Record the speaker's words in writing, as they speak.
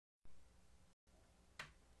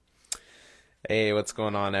Hey, what's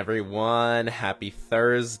going on, everyone? Happy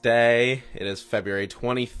Thursday. It is February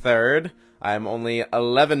 23rd. I'm only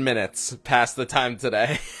 11 minutes past the time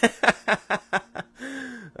today.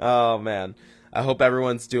 Oh, man. I hope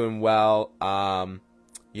everyone's doing well.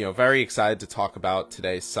 Very excited to talk about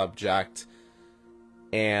today's subject.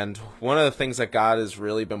 And one of the things that God has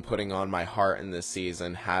really been putting on my heart in this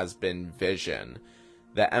season has been vision.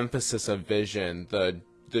 The emphasis of vision,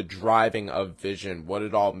 the driving of vision, what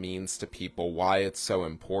it all means to people, why it's so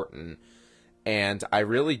important. And I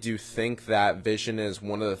really do think that vision is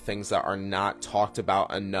one of the things that are not talked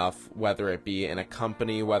about enough, whether it be in a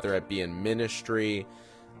company, whether it be in ministry.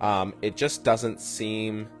 It just doesn't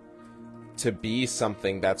seem to be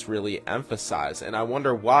something that's really emphasized. And I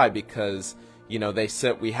wonder why, because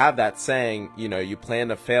we have that saying, you plan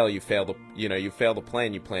to fail, you fail to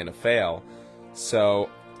plan, you plan to fail. So,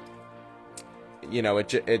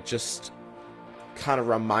 it just kind of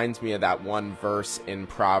reminds me of that one verse in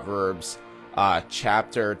Proverbs,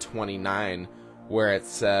 chapter 29, where it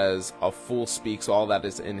says, "A fool speaks all that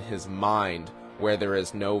is in his mind. Where there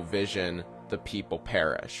is no vision, the people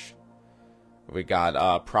perish." We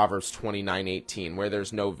got Proverbs 29:18, "Where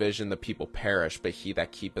there's no vision, the people perish, but he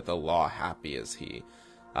that keepeth the law, happy is he."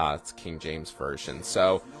 It's King James Version.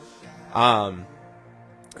 So,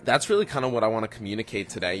 that's really kind of what I want to communicate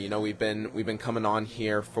today. We've been coming on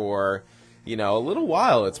here for, a little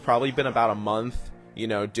while. It's probably been about a month,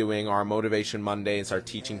 doing our Motivation Mondays, our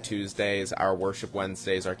Teaching Tuesdays, our Worship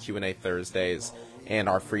Wednesdays, our Q&A Thursdays, and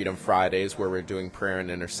our Freedom Fridays, where we're doing prayer and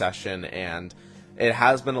intercession. And it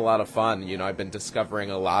has been a lot of fun. I've been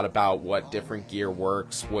discovering a lot about what different gear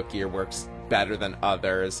works, what gear works better than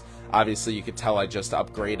others. Obviously, you could tell I just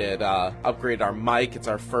upgraded our mic. It's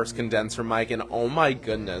our first condenser mic, and oh my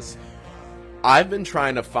goodness, I've been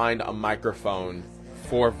trying to find a microphone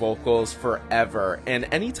for vocals forever. And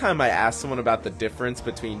anytime I ask someone about the difference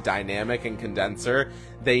between dynamic and condenser,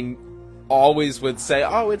 they always would say,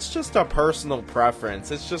 "Oh, it's just a personal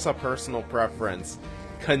preference. It's just a personal preference."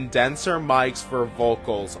 Condenser mics for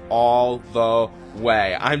vocals all the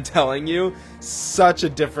way. I'm telling you, such a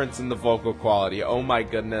difference in the vocal quality. Oh my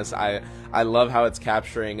goodness, I love how it's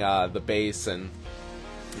capturing the bass and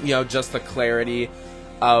just the clarity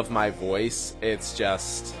of my voice. It's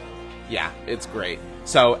just, yeah, it's great.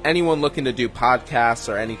 So anyone looking to do podcasts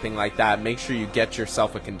or anything like that, make sure you get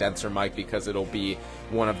yourself a condenser mic, because it'll be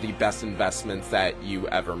one of the best investments that you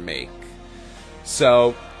ever make.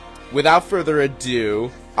 So without further ado,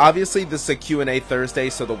 obviously this is a Q&A Thursday,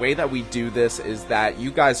 so the way that we do this is that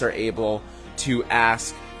you guys are able to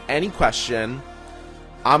ask any question.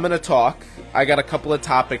 I'm going to talk. I got a couple of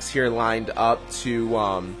topics here lined up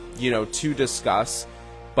to discuss.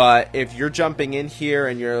 But if you're jumping in here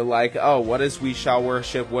and you're like, "Oh, what is We Shall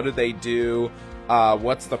Worship? What do they do?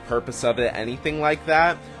 What's the purpose of it?" Anything like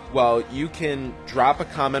that, well, you can drop a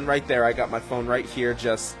comment right there. I got my phone right here,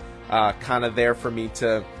 just kind of there for me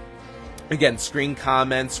to, again, screen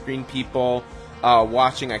comments, screen people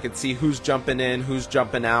watching. I can see who's jumping in, who's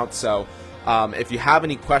jumping out. So if you have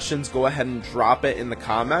any questions, go ahead and drop it in the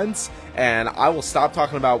comments, and I will stop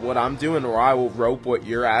talking about what I'm doing, or I will rope what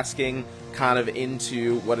you're asking kind of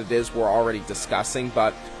into what it is we're already discussing.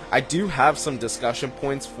 But I do have some discussion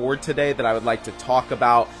points for today that I would like to talk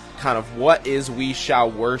about. Kind of what is We Shall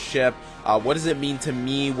Worship? What does it mean to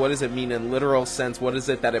me? What does it mean in literal sense? What is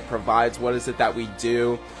it that it provides? What is it that we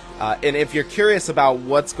do? And if you're curious about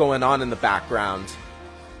what's going on in the background,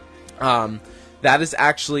 that is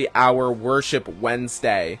actually our Worship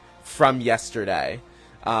Wednesday from yesterday.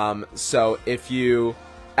 So if you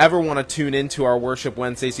ever want to tune into our Worship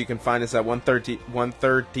Wednesdays, you can find us at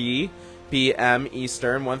 1:30 p.m.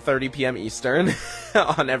 Eastern, 1:30 p.m. Eastern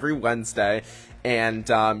on every Wednesday. And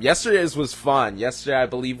yesterday's was fun. Yesterday, I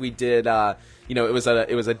believe we did, it was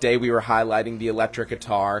a day we were highlighting the electric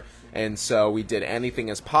guitar. And so we did Anything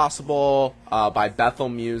Is Possible by Bethel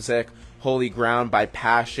Music, Holy Ground by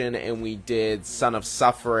Passion, and we did Son of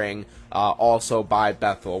Suffering also by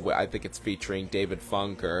Bethel. I think it's featuring David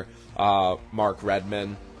Funk or Matt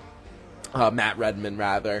Redman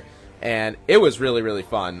rather. And it was really, really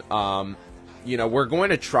fun. We're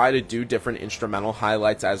going to try to do different instrumental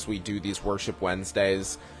highlights as we do these Worship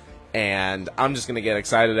Wednesdays. And I'm just going to get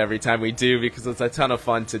excited every time we do, because it's a ton of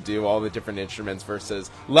fun to do all the different instruments versus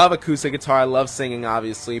love acoustic guitar. I love singing,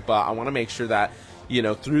 obviously, but I want to make sure that,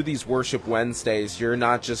 through these Worship Wednesdays, you're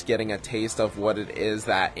not just getting a taste of what it is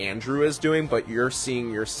that Andrew is doing, but you're seeing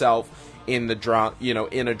yourself in the drum,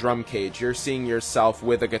 in a drum cage. You're seeing yourself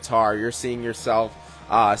with a guitar. You're seeing yourself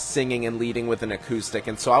singing and leading with an acoustic.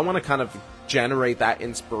 And so I want to kind of generate that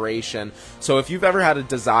inspiration. So if you've ever had a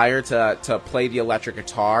desire to play the electric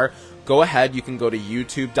guitar, go ahead. You can go to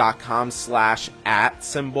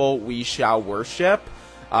youtube.com/@we-shall-worship.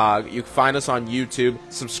 You can find us on YouTube.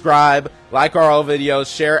 Subscribe, like our old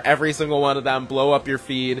videos, share every single one of them, blow up your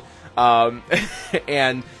feed.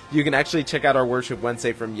 And you can actually check out our Worship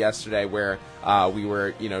Wednesday from yesterday, where we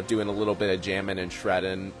were, doing a little bit of jamming and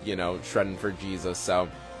shredding, shredding for Jesus. So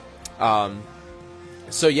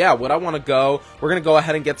yeah, we're going to go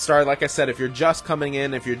ahead and get started. Like I said, if you're just coming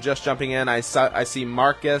in, if you're just jumping in, I see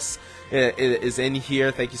Marcus is in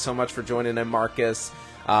here. Thank you so much for joining in, Marcus.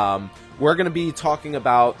 We're going to be talking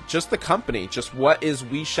about just the company, just what is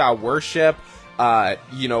We Shall Worship.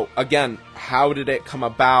 Again, how did it come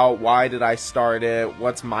about? Why did I start it?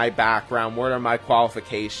 What's my background? What are my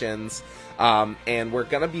qualifications? And we're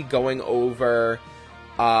going to be going over,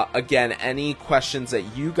 again, any questions that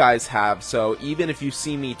you guys have. So even if you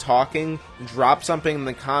see me talking, drop something in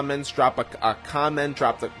the comments, drop a comment,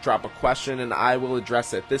 drop a question, and I will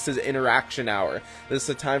address it. This is interaction hour. This is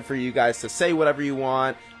a time for you guys to say whatever you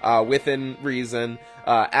want, within reason,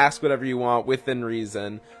 ask whatever you want within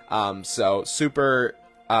reason. So super,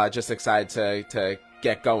 just excited to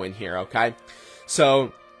get going here. Okay.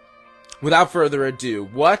 So without further ado,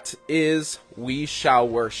 what is We Shall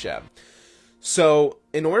Worship? So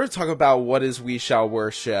in order to talk about what is We Shall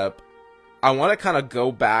Worship, I want to kind of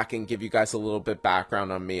go back and give you guys a little bit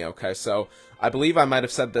background on me. Okay. So I believe I might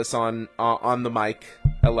have said this on the mic.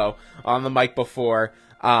 Hello, on the mic before.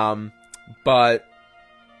 But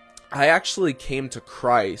I actually came to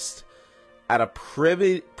Christ at a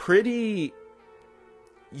pretty,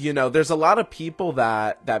 there's a lot of people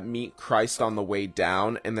that meet Christ on the way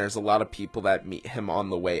down, and there's a lot of people that meet him on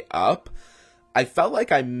the way up. I felt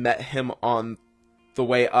like I met him on the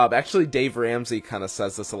way up. Actually, Dave Ramsey kind of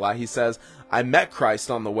says this a lot. He says, I met Christ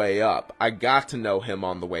on the way up. I got to know him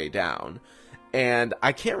on the way down. And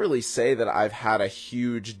I can't really say that I've had a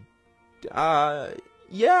huge,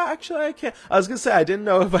 yeah, actually I can't. I was gonna say I didn't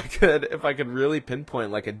know if I could really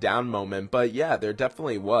pinpoint like a down moment, but yeah, there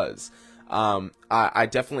definitely was. I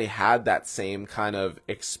definitely had that same kind of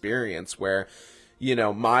experience where,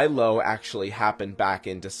 my low actually happened back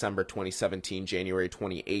in December 2017, January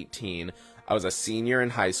 2018. I was a senior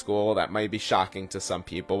in high school. That might be shocking to some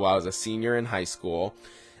people. I was a senior in high school,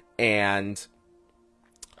 and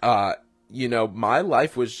my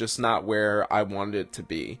life was just not where I wanted it to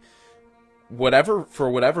be. For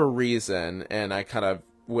whatever reason, and I kind of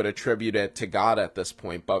would attribute it to God at this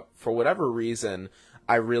point, but for whatever reason,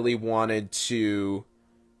 I really wanted to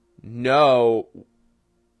know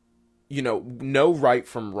right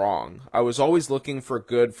from wrong. I was always looking for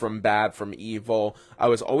good from bad, from evil. I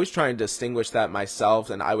was always trying to distinguish that myself,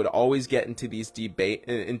 and I would always get into these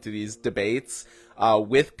debates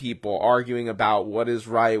with people, arguing about what is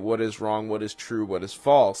right, what is wrong, what is true, what is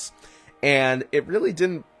false. And it really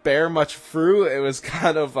didn't bear much fruit. It was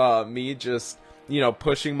kind of me just,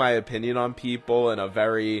 pushing my opinion on people in a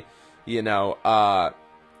very,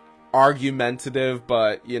 argumentative,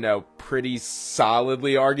 but, pretty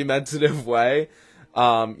solidly argumentative way.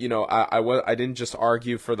 I didn't just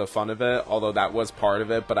argue for the fun of it, although that was part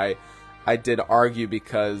of it, but I did argue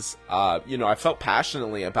because, I felt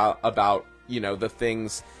passionately about, the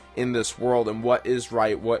things in this world and what is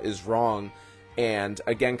right, what is wrong. And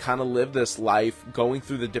again, kind of live this life going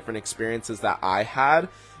through the different experiences that I had,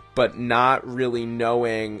 but not really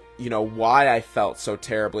knowing, why I felt so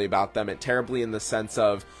terribly about them. And terribly in the sense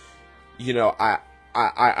of,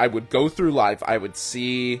 I would go through life, I would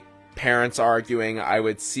see parents arguing, I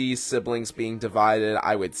would see siblings being divided,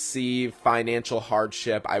 I would see financial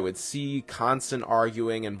hardship, I would see constant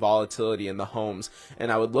arguing and volatility in the homes,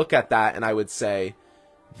 and I would look at that and I would say,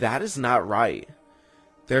 that is not right.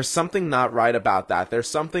 There's something not right about that. There's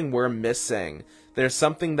something we're missing. There's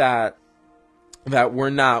something that we're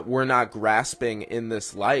not grasping in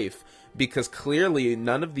this life, because clearly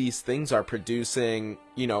none of these things are producing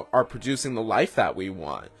the life that we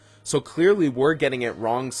want. So clearly we're getting it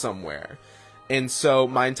wrong somewhere. And so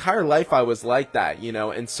my entire life I was like that,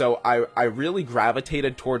 and so I really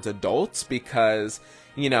gravitated towards adults because,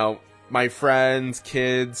 my friends,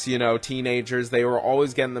 kids, teenagers, they were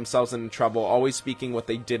always getting themselves into trouble, always speaking what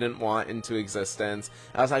they didn't want into existence.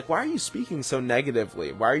 I was like, why are you speaking so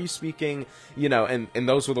negatively? Why are you speaking, and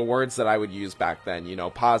those were the words that I would use back then,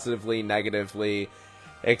 positively, negatively,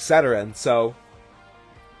 etc. And so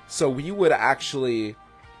we would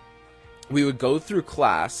go through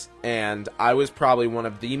class, and I was probably one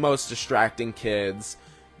of the most distracting kids,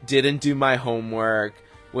 didn't do my homework,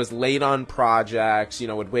 was late on projects,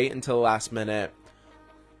 would wait until the last minute.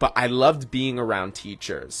 But I loved being around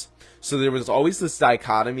teachers. So there was always this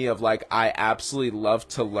dichotomy of like, I absolutely loved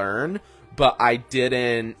to learn, but I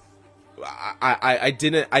didn't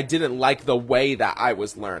like the way that I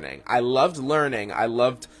was learning. I loved learning. I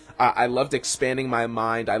loved expanding my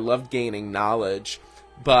mind. I loved gaining knowledge,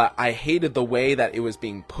 but I hated the way that it was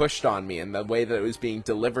being pushed on me and the way that it was being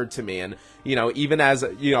delivered to me. And, you know, even as,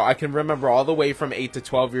 you know, I can remember all the way from 8 to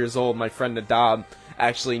 12 years old, my friend Nadab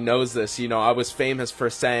actually knows this. You know, I was famous for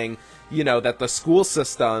saying, you know, that the school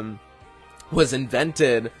system was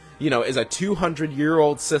invented, you know, is a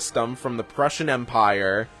 200-year-old system from the Prussian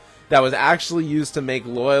Empire that was actually used to make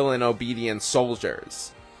loyal and obedient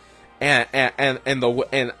soldiers. And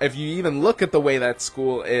if you even look at the way that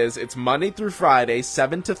school is, it's Monday through Friday,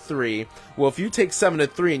 7 to 3. Well, if you take 7 to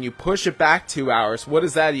 3 and you push it back 2 hours, what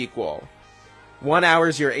does that equal? 1 hour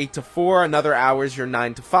is your 8 to 4, another hour is your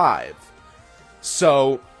 9 to 5.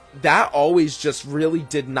 So that always just really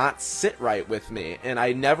did not sit right with me, and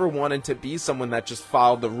I never wanted to be someone that just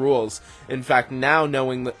followed the rules. In fact, now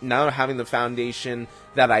having the foundation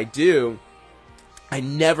that I do, I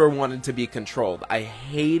never wanted to be controlled. I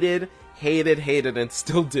hated, and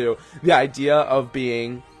still do, the idea of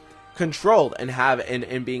being controlled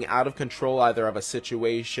and being out of control either of a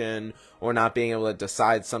situation or not being able to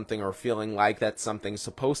decide something or feeling like that something's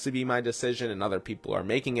supposed to be my decision and other people are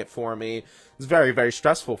making it for me. It's very, very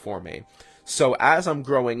stressful for me. So as I'm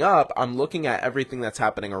growing up, I'm looking at everything that's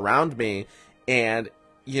happening around me, and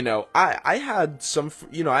you know, I had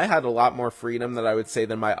I had a lot more freedom that I would say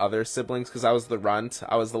than my other siblings, because I was the runt.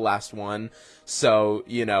 I was the last one. So,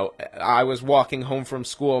 you know, I was walking home from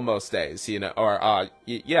school most days, you know, or,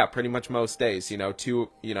 yeah, pretty much most days, you know,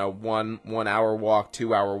 1 hour walk,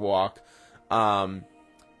 2 hour walk. And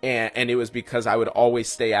it was because I would always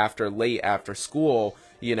stay late after school,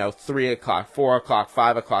 you know, 3 o'clock, 4 o'clock,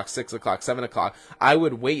 5 o'clock, 6 o'clock, 7 o'clock. I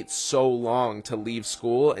would wait so long to leave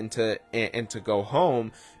school and to go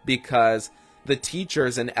home, because the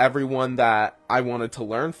teachers and everyone that I wanted to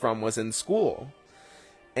learn from was in school.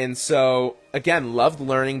 And so, again, loved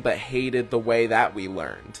learning, but hated the way that we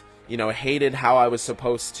learned. You know, hated how I was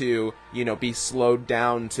supposed to, you know, be slowed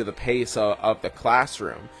down to the pace of the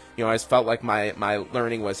classroom. You know, I just felt like my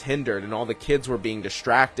learning was hindered, and all the kids were being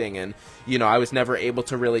distracting, and, you know, I was never able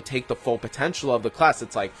to really take the full potential of the class.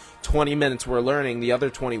 It's like 20 minutes we're learning, the other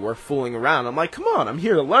 20 we're fooling around. I'm like, come on, I'm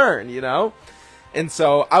here to learn, you know? And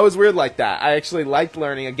so I was weird like that. I actually liked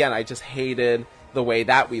learning. Again, I just hated the way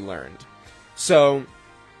that we learned. So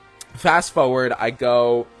fast forward, I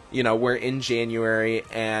go, you know, we're in January,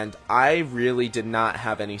 and I really did not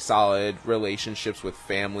have any solid relationships with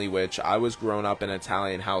family, which I was grown up in an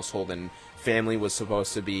Italian household, and family was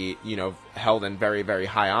supposed to be, you know, held in very, very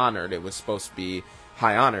high honor. It was supposed to be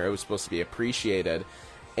high honor. It was supposed to be appreciated.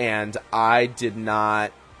 And I did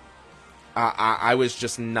not, I was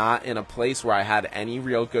just not in a place where I had any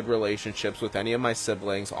real good relationships with any of my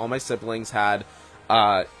siblings. All my siblings had,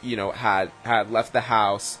 you know, had left the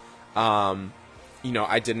house. You know,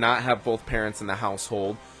 I did not have both parents in the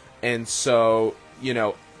household. And so, you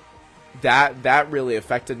know, that really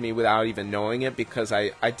affected me without even knowing it, because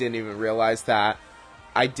I didn't even realize that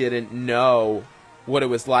I didn't know what it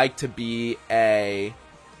was like to be a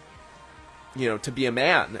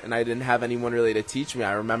man, and I didn't have anyone really to teach me.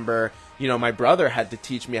 I remember, you know, my brother had to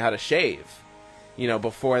teach me how to shave. You know,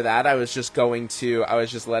 before that, I was just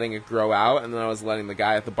letting it grow out, and then I was letting the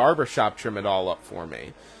guy at the barber shop trim it all up for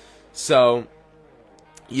me. So,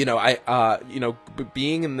 you know,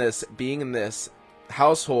 being in this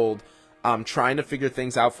household, trying to figure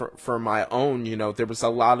things out for my own, you know, there was a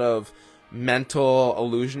lot of mental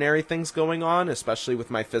illusionary things going on, especially with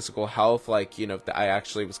my physical health. Like, you know, I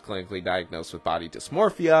actually was clinically diagnosed with body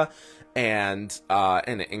dysmorphia and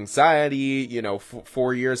anxiety, you know,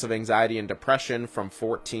 4 years of anxiety and depression from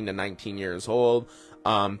 14 to 19 years old.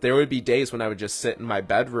 There would be days when I would just sit in my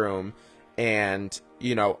bedroom, and,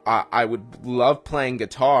 you know, I would love playing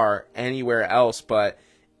guitar anywhere else, but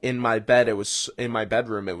in my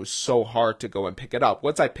bedroom, it was so hard to go and pick it up.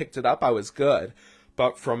 Once I picked it up, I was good.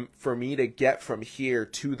 But for me to get from here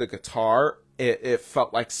to the guitar, it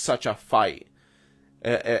felt like such a fight.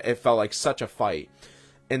 It felt like such a fight.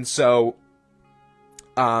 And so,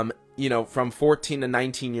 you know, from 14 to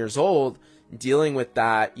 19 years old, dealing with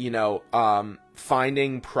that, you know,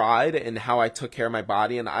 finding pride in how I took care of my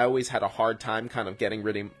body. And I always had a hard time kind of getting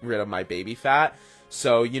rid of my baby fat.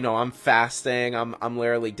 So, you know, I'm fasting. I'm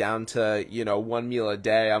literally down to, you know, 1 meal a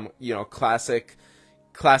day. I'm, you know, classic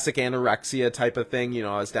anorexia type of thing. You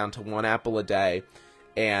know, I was down to 1 apple a day,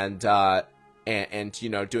 and you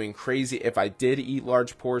know, doing crazy, if I did eat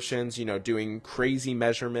large portions, you know, doing crazy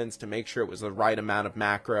measurements to make sure it was the right amount of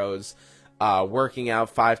macros. working out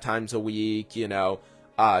 5 times a week,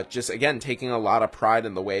 just again, taking a lot of pride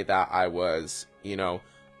in the way that I was,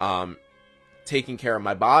 taking care of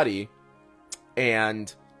my body,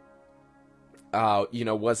 and,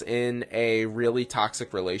 was in a really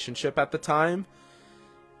toxic relationship at the time.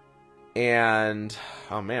 And,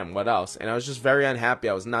 oh man, what else? And I was just very unhappy.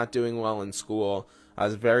 I was not doing well in school. I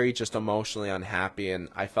was very just emotionally unhappy, and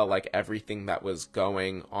I felt like everything that was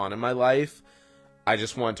going on in my life, I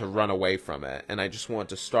just wanted to run away from it. And I just wanted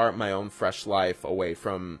to start my own fresh life away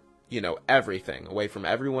from, everything, away from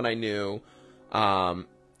everyone I knew, and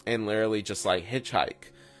literally just like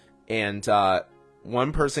hitchhike. And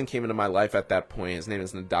one person came into my life at that point. His name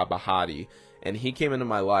is Nadab Bahati. And he came into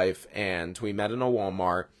my life, and we met in a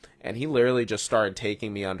Walmart, and he literally just started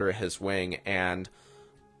taking me under his wing, and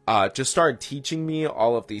just started teaching me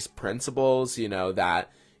all of these principles, that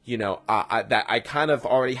I kind of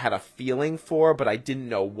already had a feeling for, but I didn't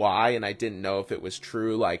know why, and I didn't know if it was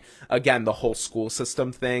true. Like, again, the whole school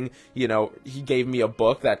system thing, he gave me a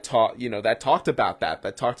book that talked about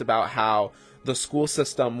that talked about how the school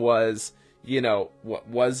system was,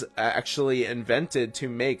 was actually invented to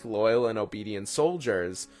make loyal and obedient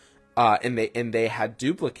soldiers, and they had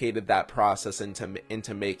duplicated that process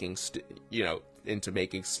into making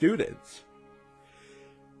students.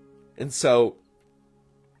 And so,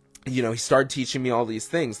 he started teaching me all these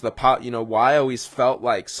things. Why I always felt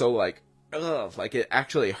like ugh, like it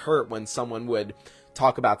actually hurt when someone would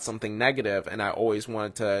talk about something negative, and I always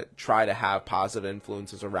wanted to try to have positive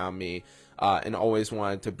influences around me, and always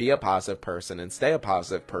wanted to be a positive person and stay a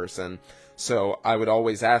positive person. So I would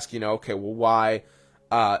always ask, okay, well, why,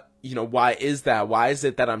 why is that? Why is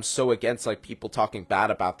it that I'm so against, like, people talking bad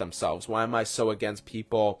about themselves? Why am I so against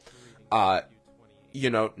people,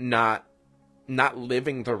 not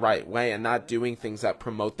living the right way and not doing things that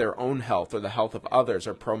promote their own health or the health of others,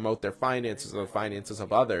 or promote their finances or the finances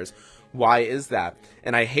of others? Why is that?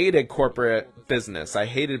 And I hated corporate business. I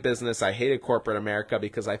hated business. I hated corporate America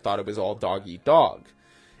because I thought it was all dog eat dog.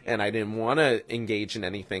 And I didn't want to engage in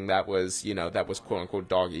anything that was, that was quote unquote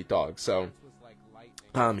dog eat dog. So,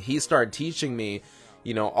 he started teaching me,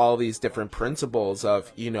 all these different principles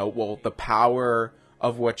of, the power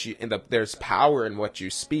of what there's power in what you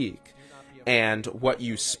speak. And what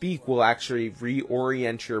you speak will actually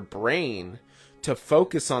reorient your brain to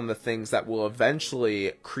focus on the things that will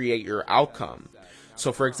eventually create your outcome.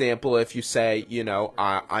 So, for example, if you say,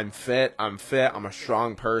 I'm fit, I'm a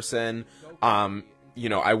strong person,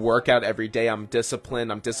 I work out every day, I'm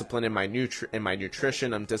disciplined in my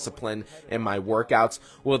nutrition, I'm disciplined in my workouts,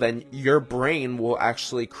 well, then your brain will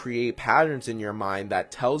actually create patterns in your mind that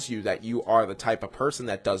tells you that you are the type of person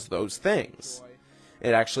that does those things.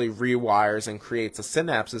 It actually rewires and creates a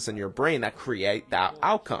synapses in your brain that create that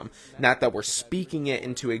outcome. Not that we're speaking it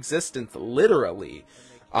into existence literally,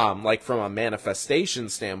 like from a manifestation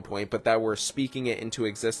standpoint, but that we're speaking it into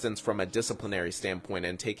existence from a disciplinary standpoint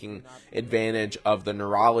and taking advantage of the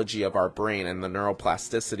neurology of our brain and the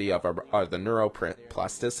neuroplasticity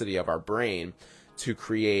of our brain to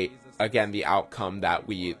create, again, the outcome that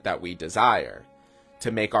we desire, to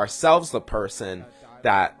make ourselves the person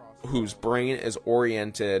whose brain is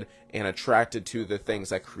oriented and attracted to the things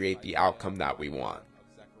that create the outcome that we want.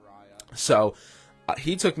 So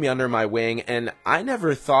he took me under my wing, and I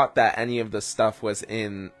never thought that any of this stuff was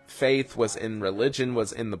in faith, was in religion,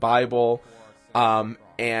 was in the Bible.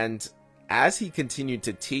 And as he continued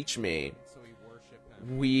to teach me,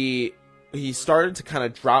 he started to kind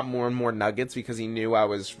of drop more and more nuggets, because he knew I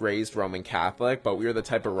was raised Roman Catholic, but we were the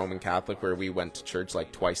type of Roman Catholic where we went to church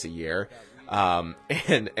like twice a year.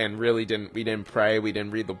 And really we didn't pray, we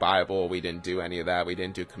didn't read the Bible, we didn't do any of that, we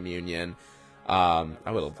didn't do communion. I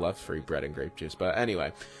would have loved free bread and grape juice, but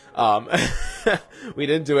anyway, we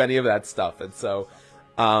didn't do any of that stuff. And so,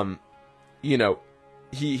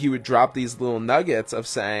 he would drop these little nuggets of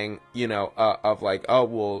saying, of like, oh,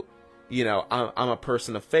 well, I'm a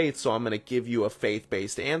person of faith, so I'm going to give you a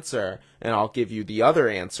faith-based answer, and I'll give you the other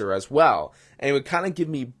answer as well. And it would kind of give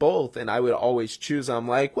me both, and I would always choose. I'm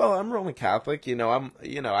like, well, I'm Roman Catholic,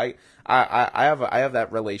 I have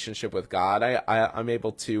that relationship with God. I'm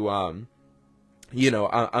able to, I'm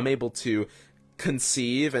able to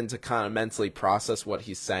conceive and to kind of mentally process what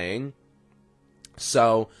he's saying.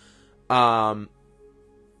 So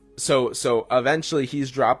eventually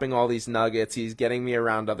he's dropping all these nuggets. He's getting me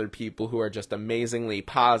around other people who are just amazingly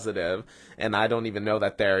positive, and I don't even know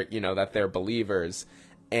that they're believers.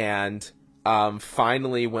 And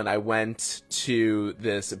finally, when I went to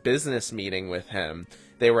this business meeting with him,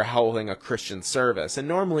 they were holding a Christian service, and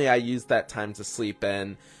normally I use that time to sleep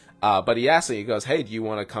in. But he asked me, he goes, "Hey, do you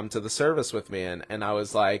want to come to the service with me?" And I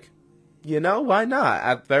was like, why not?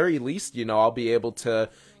 At very least, I'll be able to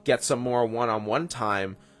get some more one-on-one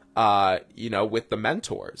time, with the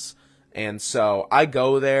mentors. And so I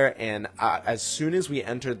go there, and as soon as we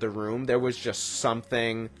entered the room, there was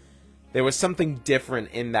something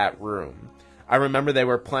different in that room. I remember they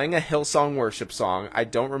were playing a Hillsong worship song. I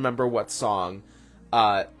don't remember what song,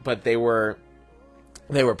 but they were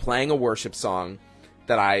playing a worship song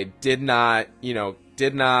that I could not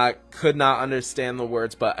understand the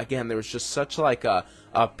words. But again, there was just such like a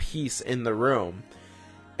peace in the room.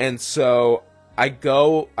 And so I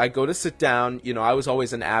go to sit down. I was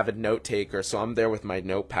always an avid note taker, so I'm there with my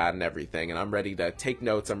notepad and everything, and I'm ready to take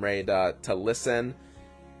notes. I'm ready to listen.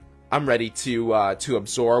 I'm ready to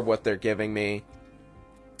absorb what they're giving me.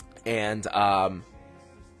 And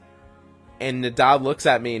Nadab looks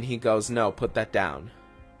at me and he goes, "No, put that down."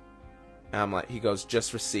 And I'm like, he goes,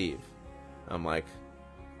 "Just receive." I'm like,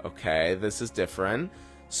 okay, this is different.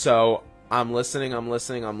 So I'm listening,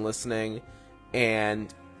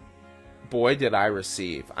 and boy, did I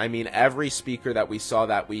receive. I mean, every speaker that we saw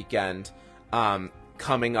that weekend come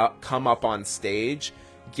up on stage,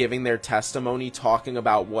 giving their testimony, talking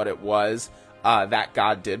about what it was that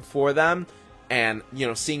God did for them. And,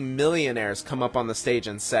 seeing millionaires come up on the stage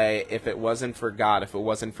and say, if it wasn't for God, if it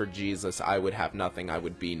wasn't for Jesus, I would have nothing, I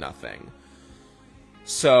would be nothing.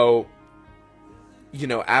 So,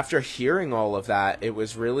 after hearing all of that, it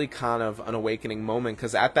was really kind of an awakening moment,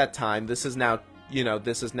 because at that time, this is now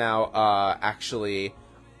actually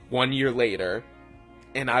 1 year later,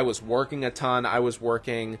 and I was working a ton. I was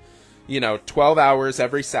working, 12 hours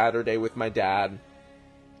every Saturday with my dad.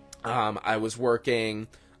 I was working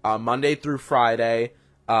Monday through Friday,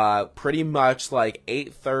 pretty much like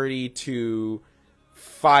 8:30 to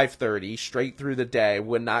 5:30 straight through the day.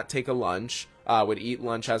 Would not take a lunch. Would eat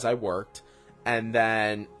lunch as I worked, and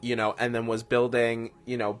then was building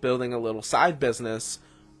a little side business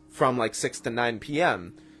from like 6 to 9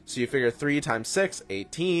 p.m. So you figure 3 times 6,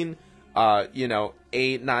 18,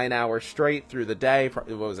 8-9 hours straight through the day. What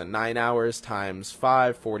was it? 9 hours times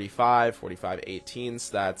 5, 45, 18.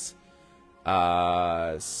 So that's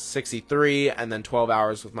 63, and then 12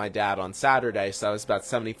 hours with my dad on Saturday. So that was about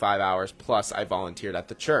 75 hours, plus I volunteered at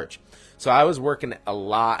the church. So I was working a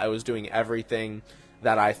lot. I was doing everything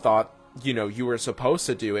that I thought, you were supposed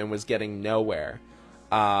to do, and was getting nowhere.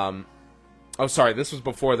 Oh, sorry, this was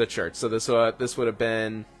before the church. So this would have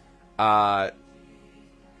been,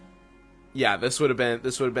 this would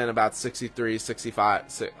have been about 63,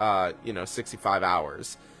 65, 65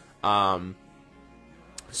 hours.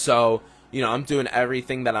 So, I'm doing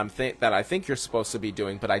everything that I think you're supposed to be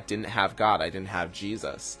doing, but I didn't have God. I didn't have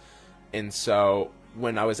Jesus. And so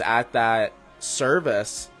when I was at that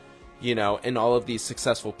service, and all of these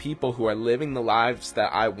successful people who are living the lives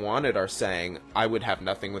that I wanted are saying, I would have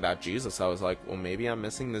nothing without Jesus, I was like, well, maybe I'm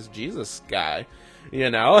missing this Jesus guy,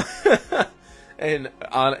 and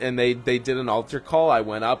they did an altar call. I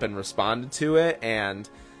went up and responded to it, and,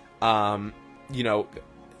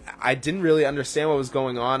 I didn't really understand what was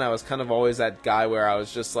going on. I was kind of always that guy where I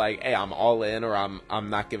was just like, hey, I'm all in, or I'm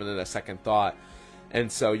not giving it a second thought.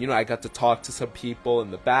 And so, I got to talk to some people in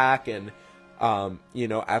the back, and,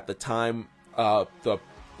 at the time,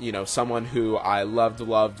 someone who I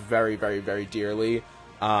loved very, very, very dearly,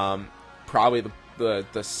 probably the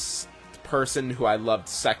person who I loved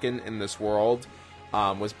second in this world,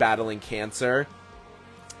 was battling cancer.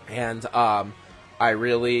 And, I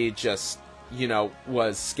really just,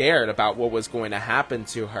 was scared about what was going to happen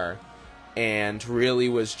to her, and really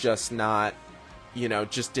was just not,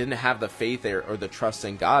 just didn't have the faith or the trust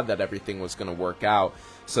in God that everything was going to work out.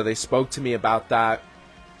 So they spoke to me about that.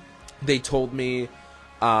 They told me,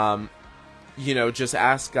 just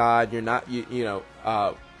ask God. You're not,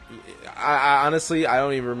 I honestly, I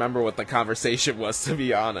don't even remember what the conversation was, to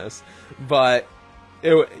be honest. But,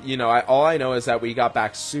 all I know is that we got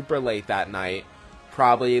back super late that night.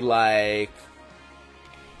 Probably like,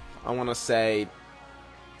 I want to say,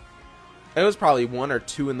 it was probably 1 or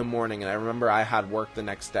 2 in the morning, and I remember I had work the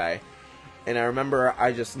next day. And I remember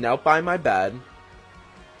I just knelt by my bed,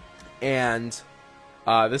 and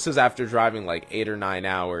this was after driving like 8 or 9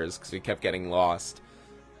 hours, because we kept getting lost.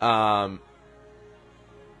 Yeah,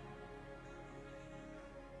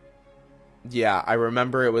 I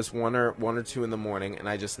remember it was 1 or 2 in the morning, and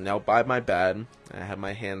I just knelt by my bed. I had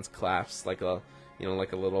my hands clasped like a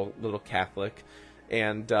little Catholic,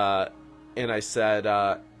 and I said,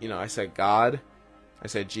 I said, God, I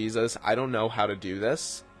said, Jesus, I don't know how to do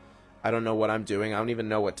this. I don't know what I'm doing. I don't even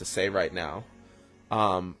know what to say right now.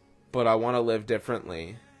 But I want to live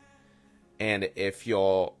differently. And if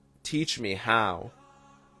you'll teach me how,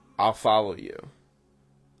 I'll follow you.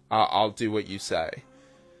 I'll do what you say.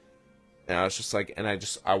 And I was just like, and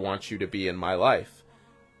I want you to be in my life.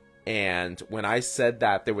 And when I said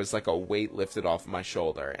that, there was like a weight lifted off my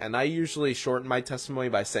shoulder. And I usually shorten my testimony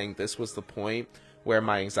by saying this was the point where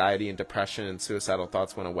my anxiety and depression and suicidal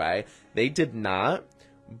thoughts went away. They did not,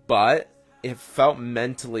 but it felt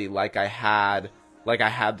mentally like I had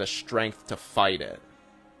the strength to fight it,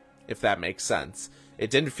 if that makes sense.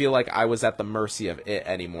 It didn't feel like I was at the mercy of it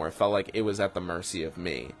anymore. It felt like it was at the mercy of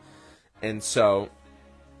me. And so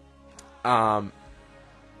I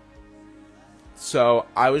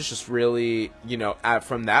was just really,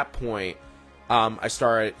 from that point, I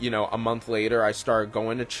started, a month later, I started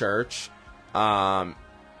going to church.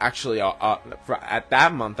 Actually, at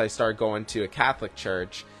that month, I started going to a Catholic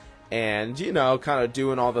church and, kind of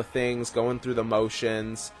doing all the things, going through the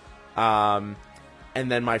motions. And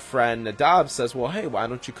then my friend Nadab says, well, hey, why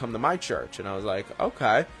don't you come to my church? And I was like,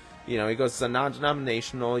 okay. He goes, it's a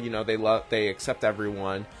non-denominational, they accept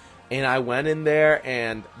everyone. And I went in there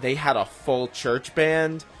and they had a full church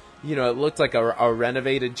band. It looked like a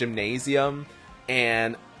renovated gymnasium.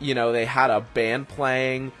 And, they had a band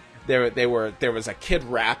playing. There was a kid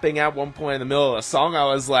rapping at one point in the middle of the song. I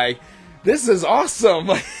was like, this is awesome.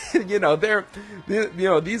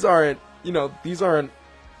 These aren't,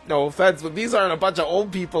 no offense, but these aren't a bunch of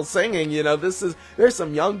old people singing, there's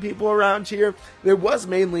some young people around here. There was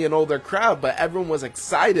mainly an older crowd, but everyone was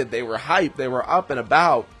excited. They were hyped. They were up and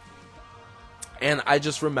about. And I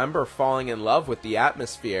just remember falling in love with the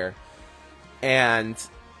atmosphere. And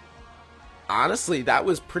honestly, that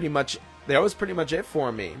was pretty much it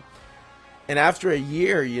for me. And after a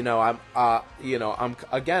year,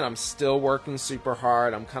 I'm still working super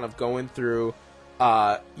hard. I'm kind of going through,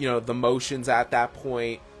 the motions at that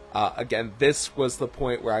point. Again, this was the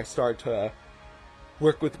point where I started to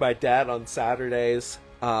work with my dad on Saturdays.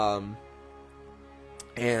 And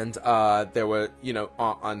there were,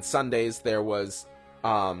 on Sundays, there was,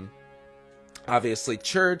 obviously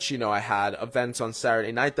church. I had events on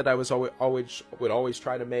Saturday night that I was would always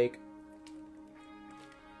try to make.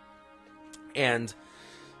 And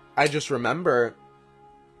I just remember,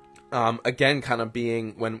 again, kind of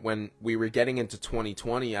being, when we were getting into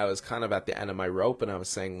 2020, I was kind of at the end of my rope, and I was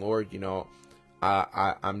saying, Lord,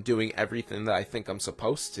 I'm doing everything that I think I'm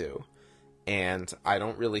supposed to, and I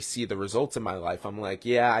don't really see the results in my life. I'm like,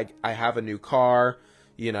 yeah, I have a new car,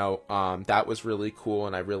 that was really cool,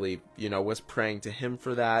 and I really, was praying to him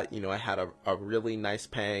for that. I had a really nice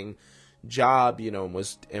paying job, and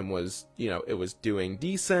was it was doing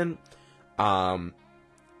decent.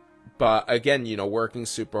 But again, working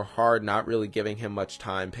super hard, not really giving him much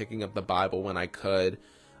time, picking up the Bible when I could,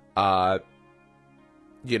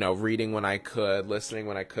 reading when I could, listening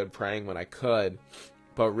when I could, praying when I could,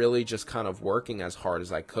 but really just kind of working as hard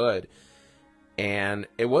as I could. And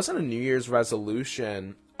it wasn't a New Year's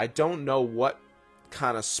resolution. I don't know what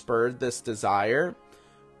kind of spurred this desire,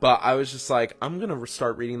 but I was just like, I'm going to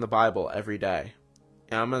start reading the Bible every day,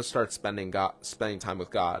 and I'm going to start spending time with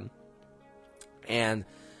God. And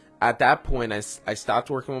at that point, I stopped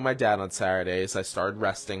working with my dad on Saturdays. I started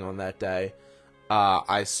resting on that day.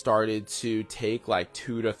 I started to take like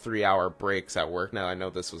 2 to 3 hour breaks at work. Now, I know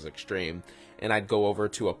this was extreme. And I'd go over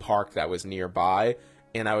to a park that was nearby,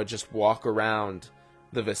 and I would just walk around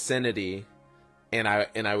the vicinity, and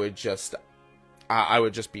I would just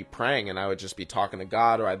be praying, and I would just be talking to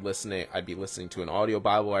God, or I'd be listening to an audio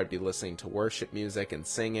Bible, or I'd be listening to worship music and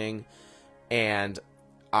singing. And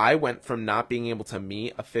I went from not being able to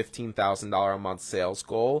meet a $15,000 a month sales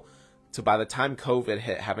goal to, by the time COVID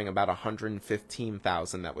hit, having about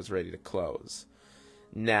 $115,000 that was ready to close.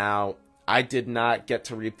 Now, I did not get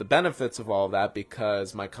to reap the benefits of all of that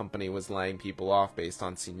because my company was laying people off based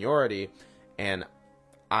on seniority, and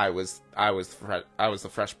I was the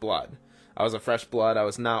fresh blood. I was a fresh blood. I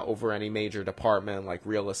was not over any major department like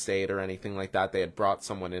real estate or anything like that. They had brought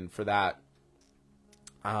someone in for that.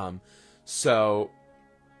 So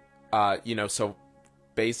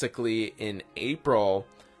basically in April,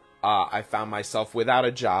 I found myself without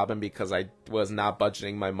a job, and because I was not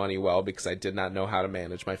budgeting my money well, because I did not know how to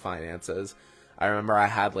manage my finances. I remember I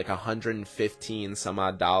had like $115 some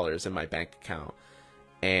odd dollars in my bank account,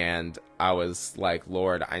 and I was like,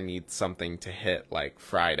 Lord, I need something to hit like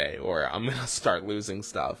Friday, or I'm gonna start losing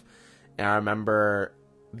stuff. And I remember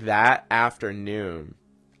that afternoon,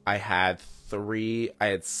 I had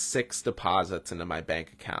 6 deposits into my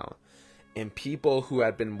bank account, and people who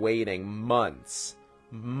had been waiting months.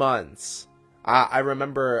 I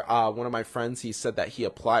remember one of my friends, he said that he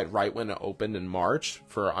applied right when it opened in March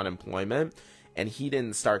for unemployment, and he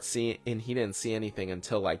didn't see anything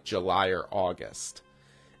until like July or August.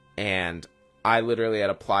 And I literally had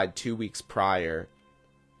applied 2 weeks prior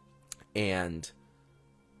and,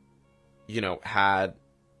 had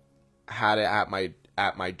it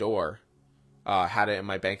at my door, had it in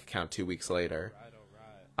my bank account 2 weeks later.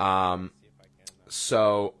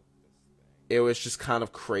 So it was just kind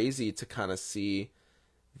of crazy to kind of see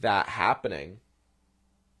that happening.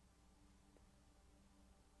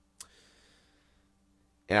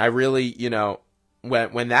 And I really,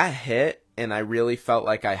 when that hit and I really felt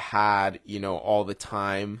like I had, all the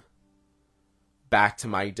time back to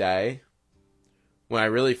my day, when I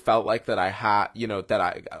really felt like that I had,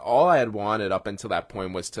 all I had wanted up until that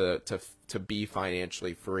point was to be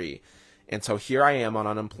financially free. And so here I am on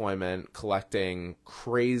unemployment, collecting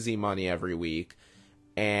crazy money every week.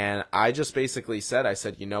 And I just basically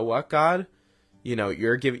said, you know what, God, you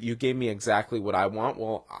gave me exactly what I want.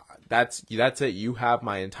 Well, that's it. You have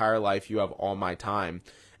my entire life. You have all my time.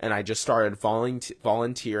 And I just started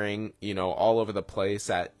volunteering, all over the place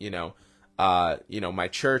at, my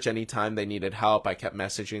church. Anytime they needed help, I kept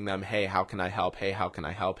messaging them, hey, how can I help? Hey, how can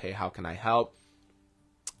I help? Hey, how can I help?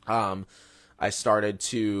 I started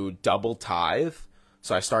to double tithe.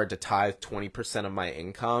 So I started to tithe 20% of my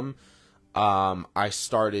income. I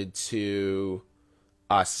started to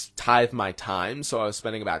tithe my time. So I was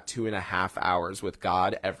spending about 2.5 hours with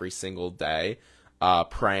God every single day,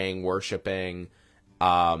 praying, worshiping.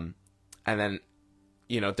 And then,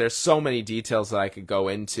 there's so many details that I could go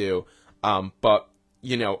into. But,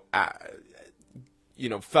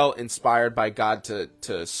 felt inspired by God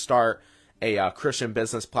to start a Christian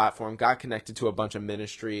business platform, got connected to a bunch of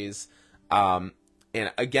ministries. And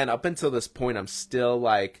again, up until this point, I'm still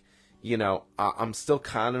I'm still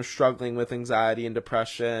kind of struggling with anxiety and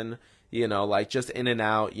depression, just in and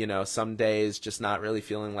out, some days just not really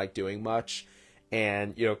feeling like doing much.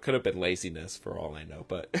 And, could have been laziness for all I know,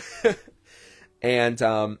 but, and,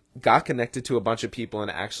 got connected to a bunch of people and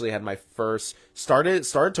actually had my first, started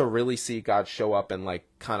to really see God show up in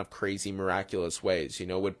kind of crazy, miraculous ways,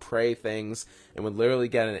 would pray things and would literally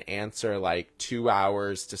get an answer 2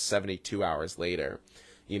 hours to 72 hours later.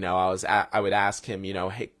 I would ask him,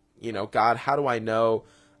 hey, God, how do I know,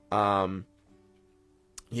 how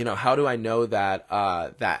do I know that,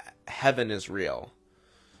 that heaven is real?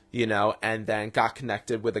 And then got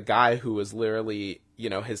connected with a guy who was literally,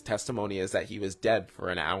 his testimony is that he was dead for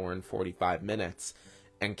 1 hour and 45 minutes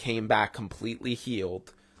and came back completely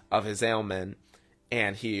healed of his ailment.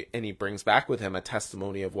 And he brings back with him a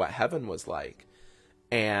testimony of what heaven was like.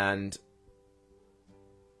 And,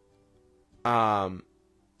 and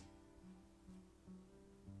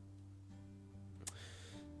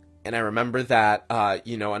I remember that,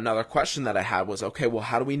 another question that I had was, okay, well,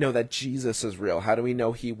 how do we know that Jesus is real? How do we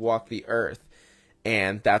know he walked the earth?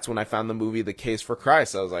 And that's when I found the movie The Case for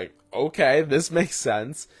Christ. I was like, okay, this makes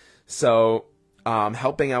sense. So,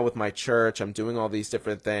 helping out with my church, I'm doing all these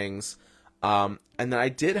different things. And then I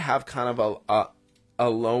did have kind of a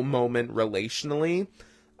low moment relationally,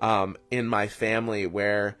 in my family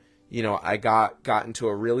where, I got into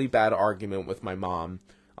a really bad argument with my mom.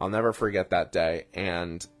 I'll never forget that day.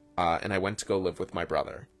 And I went to go live with my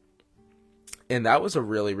brother. And that was a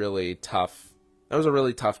really, really tough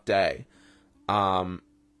day. I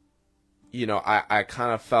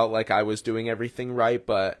kind of felt like I was doing everything right,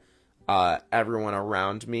 but, everyone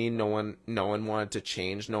around me, no one wanted to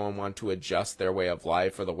change. No one wanted to adjust their way of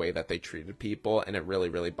life or the way that they treated people. And it really,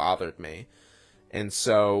 really bothered me. And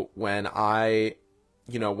so when I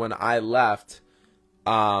left,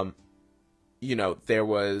 there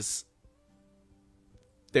was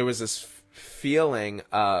this feeling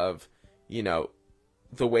of,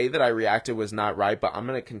 the way that I reacted was not right, but I'm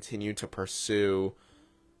going to continue to pursue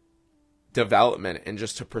development and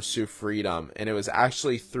just to pursue freedom. And it was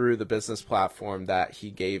actually through the business platform that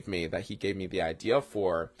he gave me the idea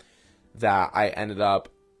for, that I ended up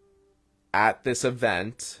at this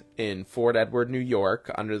event in Fort Edward, New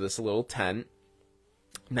York, under this little tent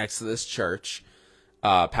next to this church,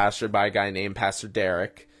 pastored by a guy named Pastor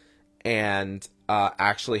Derek, and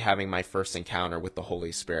actually having my first encounter with the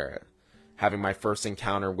Holy Spirit, having my first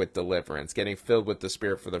encounter with deliverance, getting filled with the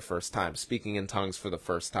Spirit for the first time, speaking in tongues for the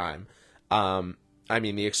first time.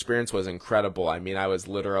 The experience was incredible. I was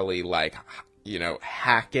literally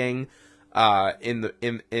hacking in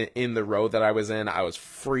the road that I was in. I was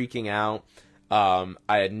freaking out.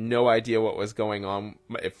 I had no idea what was going on.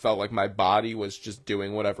 It felt like my body was just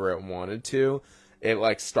doing whatever it wanted to.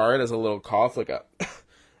 It started as a little cough,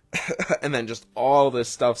 and then just all this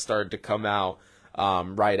stuff started to come out,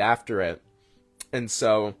 right after it. And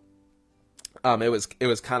so, it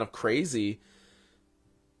was kind of crazy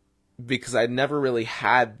because I'd never really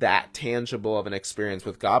had that tangible of an experience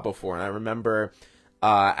with God before. And I remember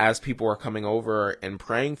as people were coming over and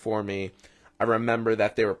praying for me, I remember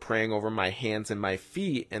that they were praying over my hands and my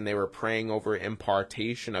feet, and they were praying over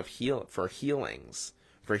impartation of healings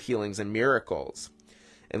and miracles.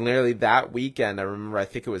 And literally that weekend, I remember, I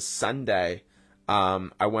think it was Sunday,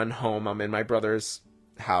 I went home. I'm in my brother's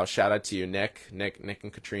house. Shout out to you, Nick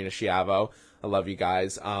and Katrina Schiavo. I love you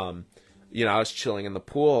guys. You know, I was chilling in the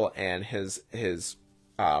pool, and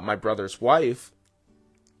my brother's wife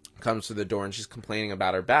comes to the door, and she's complaining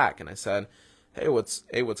about her back. And I said, hey, what's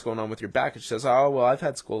going on with your back? And she says, oh, well, I've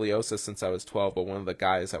had scoliosis since I was 12, but one of the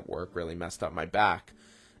guys at work really messed up my back.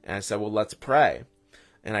 And I said, well, let's pray.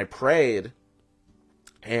 And I prayed,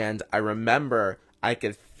 and I remember I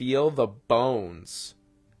could feel the bones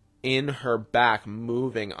in her back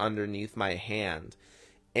moving underneath my hand.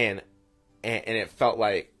 And it felt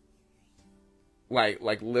like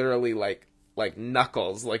literally like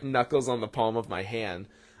knuckles on the palm of my hand.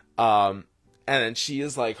 And then she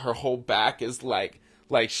is like, her whole back is like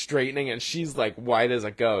straightening, and she's like white as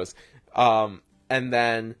a ghost. And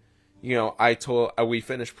then, you know, we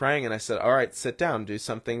finished praying, and I said, all right, sit down, do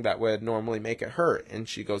something that would normally make it hurt. And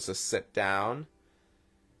she goes to sit down.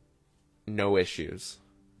 No issues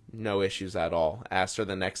at all. Asked her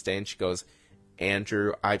the next day, and she goes,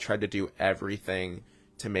 Andrew, I tried to do everything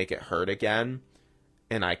to make it hurt again,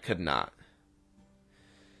 and I could not.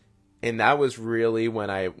 And that was really when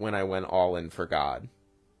I went all in for God.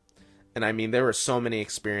 And I mean, there were so many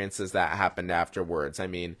experiences that happened afterwards. I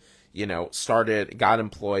mean, you know, got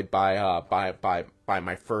employed by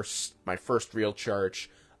my first real church.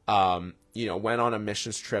 You know, went on a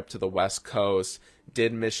missions trip to the West Coast,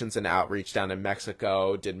 did missions and outreach down in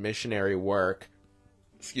Mexico, did missionary work,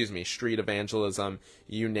 street evangelism,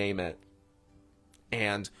 you name it.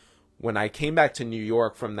 And when I came back to New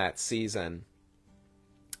York from that season,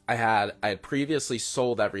 I had previously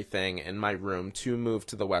sold everything in my room to move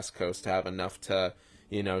to the West Coast, to have enough to,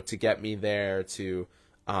 you know, to get me there, to,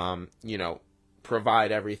 you know,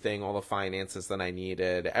 provide everything, all the finances that I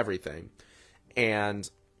needed, everything. And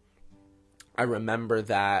I remember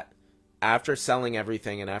that after selling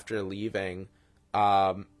everything and after leaving,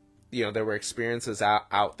 you know, there were experiences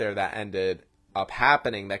out there that ended up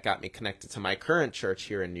happening that got me connected to my current church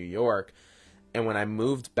here in New York. And when I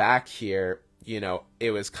moved back here, you know,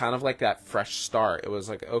 it was kind of like that fresh start. It was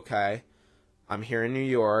like, okay, I'm here in New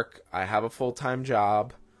York. I have a full-time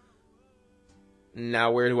job.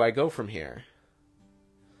 Now where do I go from here?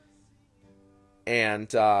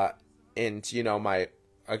 And you know, my,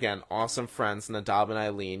 again, awesome friends, Nadab and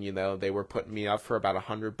Eileen, you know, they were putting me up for about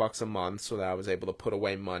 $100 a month so that I was able to put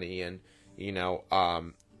away money and, you know,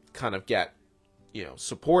 kind of get, you know,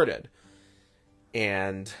 supported.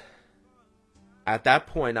 And at that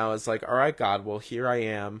point, I was like, all right, God, well, here I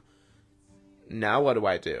am. Now what do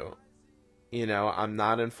I do? You know, I'm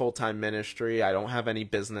not in full-time ministry. I don't have any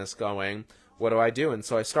business going. What do I do? And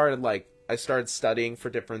so I started studying for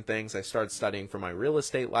different things. I started studying for my real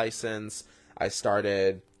estate license. I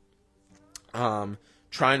started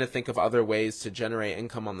trying to think of other ways to generate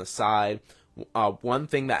income on the side. One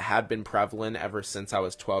thing that had been prevalent ever since I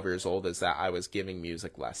was 12 years old is that I was giving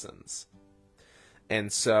music lessons.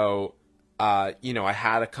 And so, you know, I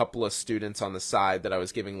had a couple of students on the side that I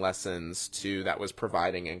was giving lessons to that was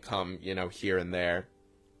providing income, you know, here and there.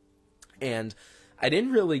 And I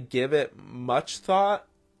didn't really give it much thought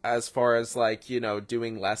as far as, like, you know,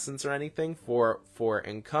 doing lessons or anything for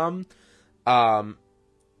income.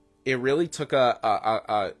 It really took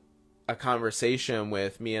a conversation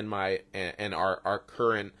with me and our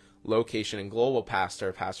current location and global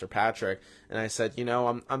pastor, Pastor Patrick. And I said, you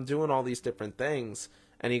know, I'm doing all these different things.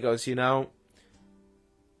 And he goes, you know,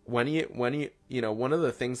 when you know, one of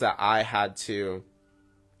the things that I had to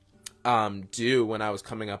do when I was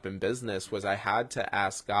coming up in business was I had to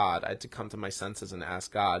ask God, I had to come to my senses and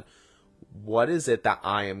ask God, what is it that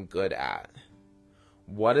I am good at?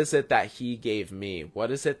 What is it that he gave me?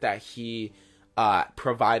 What is it that he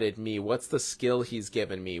provided me? What's the skill he's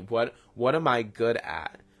given me? What am I good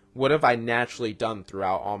at? What have I naturally done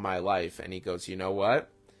throughout all my life? And he goes, you know what?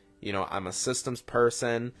 You know, I'm a systems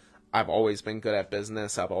person. I've always been good at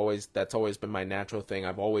business. That's always been my natural thing.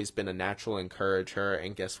 I've always been a natural encourager.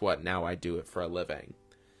 And guess what? Now I do it for a living.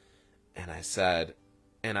 And I said,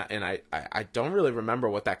 and I don't really remember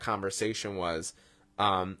what that conversation was.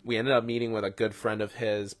 We ended up meeting with a good friend of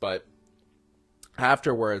his, but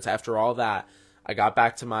afterwards, after all that, I got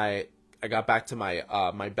back to my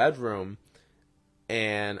my bedroom,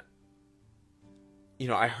 and, you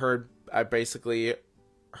know, I basically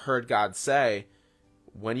heard God say,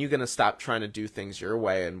 when are you going to stop trying to do things your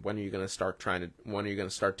way, and when are you going to start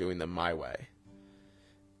doing them my way?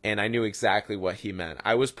 And I knew exactly what he meant.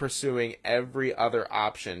 I was pursuing every other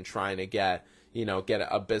option, trying to get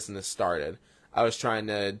a business started. I was trying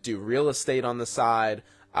to do real estate on the side.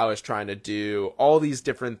 I was trying to do all these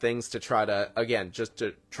different things to try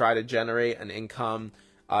to generate an income,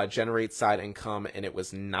 generate side income, and it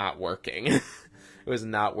was not working. It was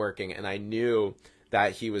not working. And I knew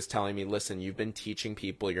that he was telling me, listen, you've been teaching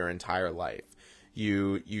people your entire life.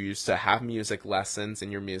 You used to have music lessons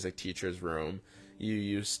in your music teacher's room. You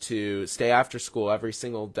used to stay after school every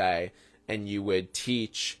single day, and you would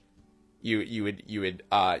teach. You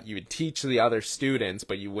would teach the other students,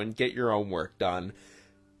 but you wouldn't get your own work done.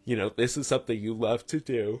 This is something you love to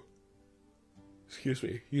do. Excuse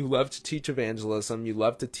me. You love to teach evangelism. You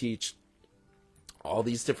love to teach all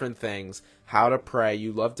these different things, how to pray.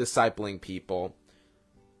 You love discipling people.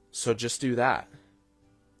 So just do that.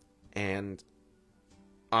 And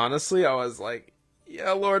honestly, I was like,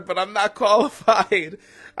 yeah, Lord, but I'm not qualified.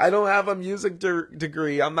 I don't have a music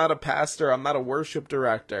degree. I'm not a pastor. I'm not a worship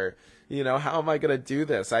director. How am I going to do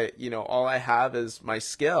this? All I have is my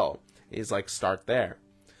skill. He's like, start there.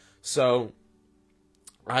 So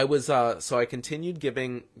I continued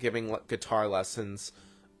giving guitar lessons,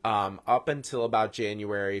 up until about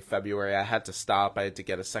January, February. I had to stop. I had to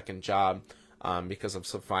get a second job, because of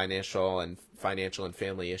some financial and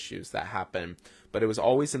family issues that happened. But it was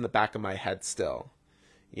always in the back of my head still.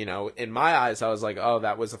 In my eyes, I was like, oh,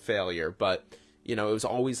 that was a failure. But, it was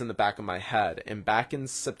always in the back of my head. And back in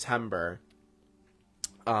September,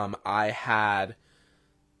 I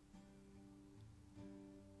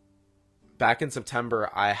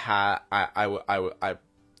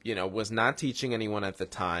was not teaching anyone at the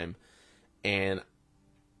time. And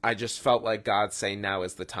I just felt like God saying, now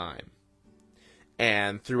is the time.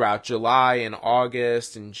 And throughout July and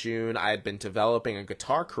August and June, I had been developing a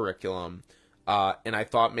guitar curriculum, and I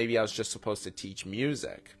thought maybe I was just supposed to teach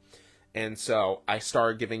music. And so I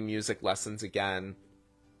started giving music lessons again.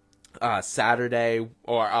 September,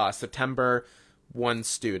 1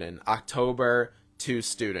 student. October, 2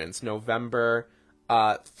 students. November,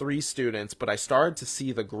 3 students. But I started to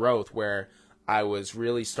see the growth where I was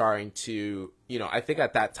really starting to, I think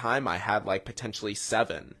at that time I had like potentially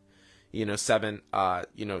 7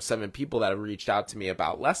 people that have reached out to me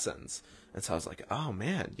about lessons. And so I was like, oh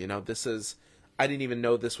man, I didn't even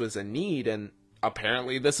know this was a need. And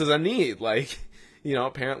apparently this is a need. Like,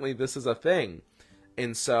 apparently this is a thing.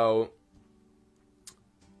 And so,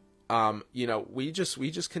 we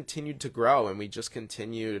just continued to grow, and we just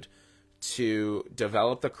continued to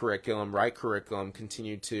develop the curriculum, write curriculum,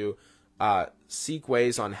 continue to, seek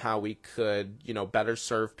ways on how we could, better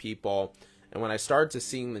serve people. And when I started to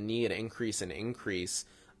seeing the need increase,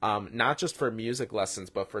 not just for music lessons,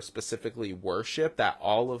 but for specifically worship, that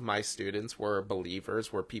all of my students were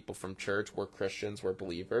believers, were people from church, were Christians, were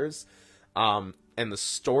believers. And the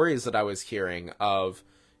stories that I was hearing of,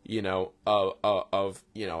 my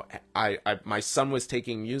son was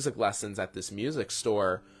taking music lessons at this music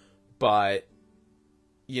store, but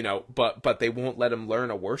they won't let him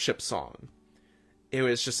learn a worship song. It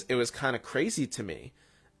was kind of crazy to me.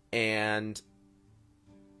 And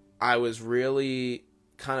I was really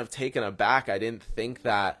kind of taken aback. I didn't think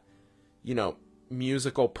that,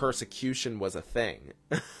 musical persecution was a thing.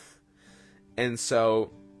 And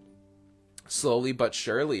so slowly but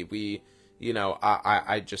surely we,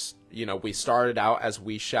 we started out as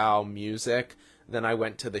We Shall Music. Then I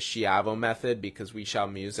went to the Shiavo method because We Shall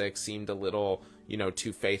Music seemed a little,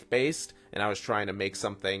 too faith-based. And I was trying to make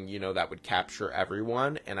something, that would capture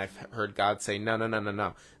everyone. And I've heard God say,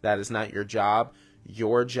 no. That is not your job.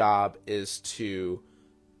 Your job is to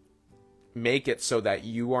make it so that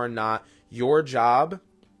you are not... Your job...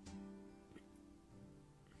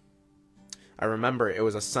 I remember it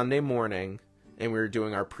was a Sunday morning, and we were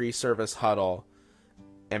doing our pre-service huddle.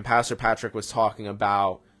 And Pastor Patrick was talking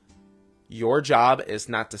about, your job is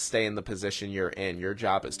not to stay in the position you're in. Your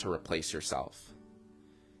job is to replace yourself.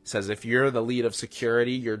 Says if you're the lead of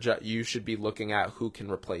security, you should be looking at who can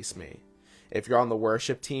replace me. If you're on the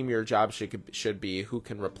worship team, your job should be who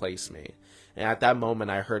can replace me. And at that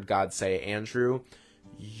moment, I heard God say, Andrew,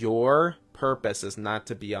 your purpose is not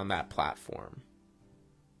to be on that platform.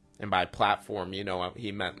 And by platform,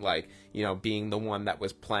 he meant like, being the one that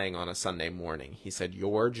was playing on a Sunday morning. He said,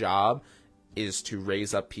 your job is to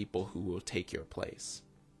raise up people who will take your place.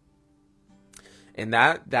 And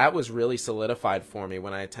that was really solidified for me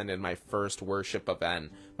when I attended my first worship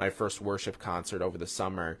event, my first worship concert over the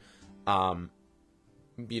summer.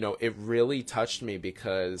 It really touched me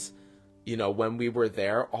because you know, when we were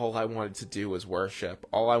there, all I wanted to do was worship.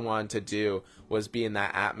 All I wanted to do was be in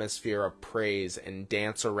that atmosphere of praise and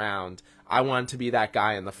dance around. I wanted to be that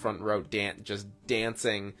guy in the front row just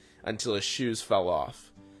dancing until his shoes fell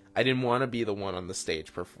off. I didn't want to be the one on the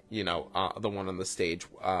stage,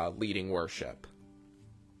 leading worship.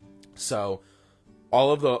 So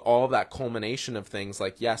all of that culmination of things,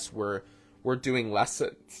 like, yes, we're doing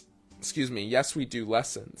lessons. Excuse me. Yes, we do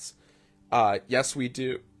lessons. Yes, we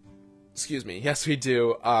do. Excuse me. Yes, we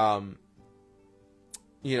do.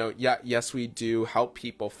 Yes, we do help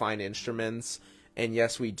people find instruments, and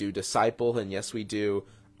yes, we do disciple, and yes, we do,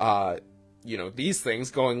 these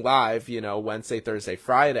things going live, Wednesday, Thursday,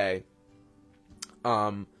 Friday.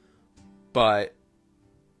 But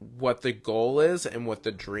what the goal is and what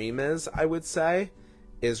the dream is, I would say,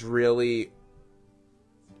 is really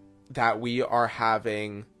that we are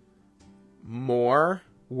having more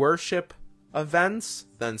worship events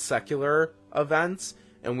than secular events,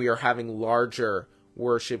 and we are having larger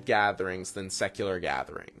worship gatherings than secular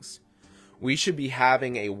gatherings. We should be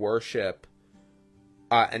having an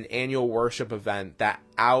annual worship event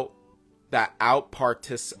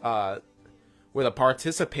where the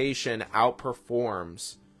participation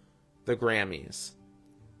outperforms the Grammys,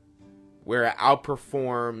 where it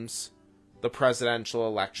outperforms the presidential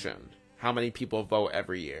election. How many people vote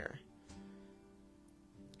every year?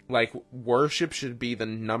 Like, worship should be the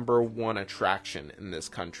number one attraction in this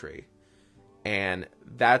country. And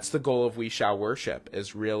that's the goal of We Shall Worship,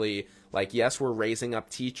 is really, like, yes, we're raising up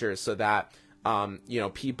teachers so that,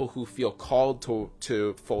 people who feel called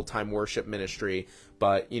to full-time worship ministry,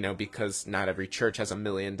 but, because not every church has $1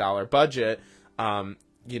 million budget,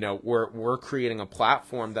 we're creating a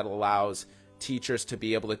platform that allows teachers to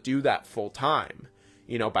be able to do that full-time,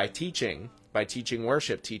 by teaching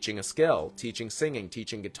worship, teaching a skill, teaching singing,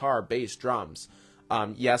 teaching guitar, bass, drums.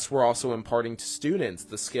 Yes, we're also imparting to students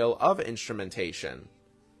the skill of instrumentation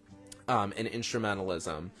and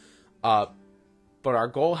instrumentalism. But our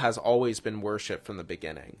goal has always been worship from the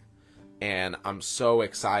beginning. And I'm so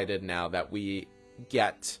excited now that we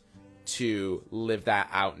get to live that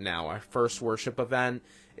out now. Our first worship event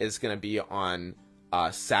is going to be on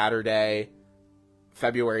Saturday,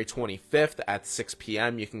 February 25th at 6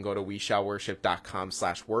 p.m. You can go to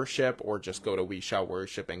weshallworship.com/worship, or just go to We Shall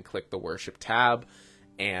Worship and click the worship tab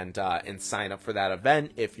and sign up for that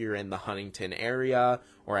event if you're in the Huntington area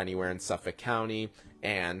or anywhere in Suffolk County.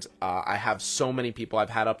 And I have so many people. I've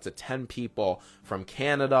had up to 10 people from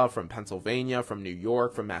Canada, from Pennsylvania, from New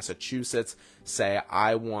York, from Massachusetts say,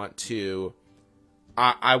 I want to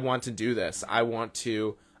do this. I want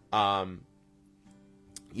to I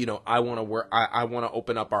want to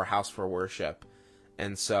open up our house for worship.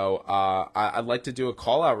 And so I'd like to do a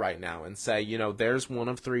call out right now and say, there's one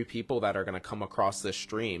of 3 people that are going to come across this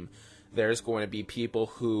stream. There's going to be people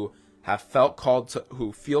who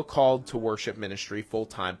feel called to worship ministry full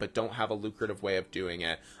time, but don't have a lucrative way of doing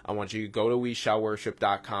it. I want you to go to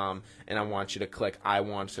weshallworship.com, and I want you to click I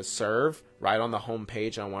want to serve right on the home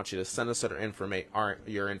page. And I want you to send us your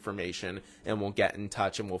information, and we'll get in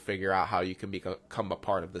touch and we'll figure out how you can become a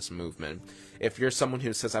part of this movement. If you're someone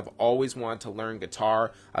who says, I've always wanted to learn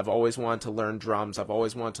guitar, I've always wanted to learn drums, I've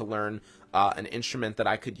always wanted to learn an instrument that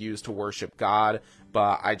I could use to worship God,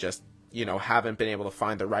 but I just haven't been able to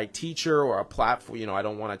find the right teacher or a platform, I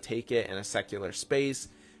don't want to take it in a secular space,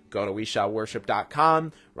 go to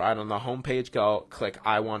weshallworship.com, right on the homepage, go click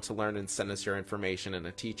I want to learn, and send us your information, and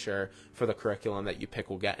a teacher for the curriculum that you pick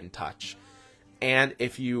will get in touch. And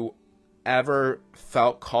if you ever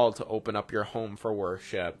felt called to open up your home for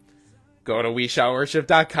worship, go to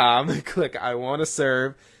weshallworship.com, click I want to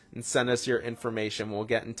serve, and send us your information. We'll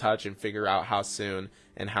get in touch and figure out how soon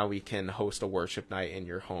and how we can host a worship night in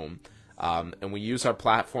your home. And we use our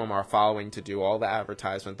platform, our following, to do all the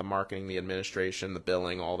advertisement, the marketing, the administration, the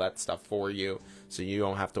billing, all that stuff for you, so you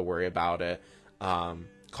don't have to worry about it.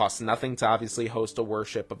 Costs nothing to obviously host a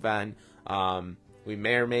worship event. We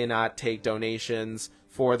may or may not take donations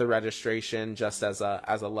for the registration, just as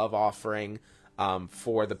a love offering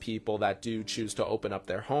for the people that do choose to open up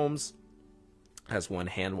their homes, as one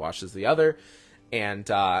hand washes the other. And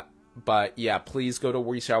but yeah, please go to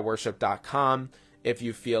weshallworship.com if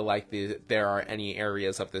you feel like there are any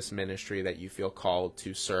areas of this ministry that you feel called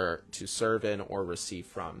to serve in or receive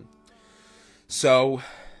from. So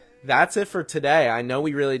that's it for today. I know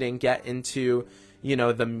we really didn't get into,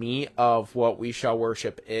 the meat of what We Shall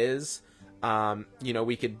Worship is.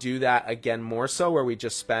 We could do that again more so, where we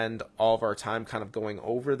just spend all of our time kind of going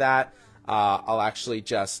over that. I'll actually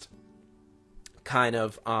just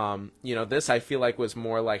this I feel like was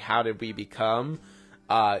more like, how did we become,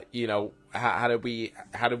 how did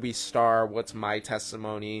we start? What's my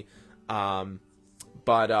testimony? But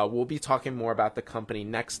we'll be talking more about the company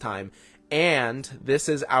next time. And this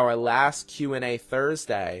is our last Q&A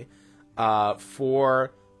Thursday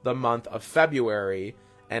for the month of February.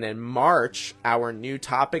 And in March, our new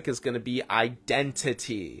topic is going to be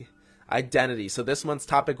identity. Identity. So this month's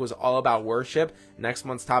topic was all about worship. Next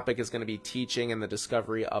month's topic is going to be teaching and the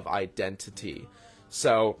discovery of identity.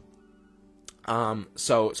 So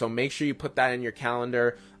make sure you put that in your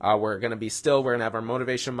calendar. We're going to have our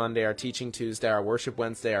Motivation Monday, our Teaching Tuesday, our Worship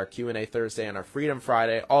Wednesday, our Q&A Thursday, and our Freedom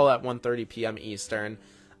Friday, all at 1:30 p.m. Eastern.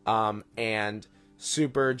 And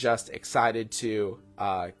super just excited to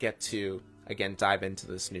get to, again, dive into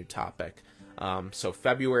this new topic. So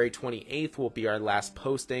February 28th will be our last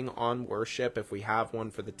posting on worship, if we have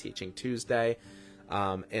one for the Teaching Tuesday.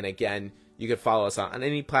 And again, you can follow us on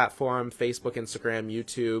any platform: Facebook, Instagram,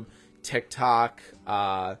 YouTube, TikTok,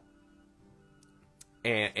 and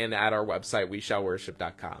at our website,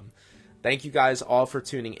 weshallworship.com. Thank you guys all for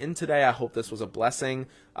tuning in today. I hope this was a blessing.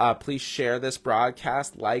 Please share this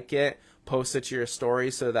broadcast, like it, post it to your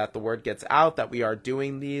story so that the word gets out that we are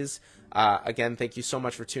doing these. Again, thank you so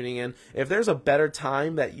much for tuning in. If there's a better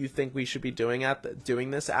time that you think we should be doing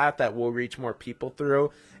this at that will reach more people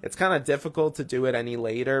through, it's kind of difficult to do it any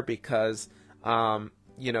later because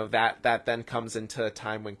that then comes into a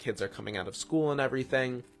time when kids are coming out of school and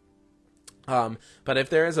everything. But if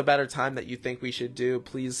there is a better time that you think we should do,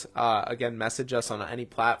 please, again, message us on any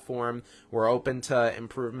platform. We're open to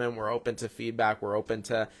improvement. We're open to feedback. We're open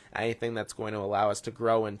to anything that's going to allow us to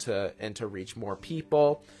grow and to reach more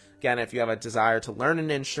people. Again, if you have a desire to learn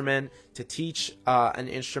an instrument, to teach an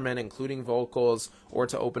instrument, including vocals, or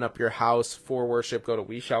to open up your house for worship, go to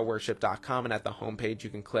weshallworship.com, and at the homepage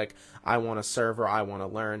you can click I want to serve or I want to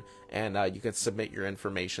learn, and you can submit your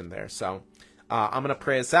information there. So I'm going to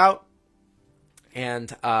pray us out.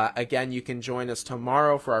 And again, you can join us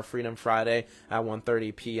tomorrow for our Freedom Friday at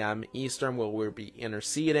 1:30 p.m. Eastern, where we'll be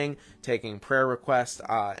interceding, taking prayer requests,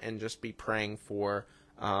 and just be praying for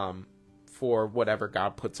whatever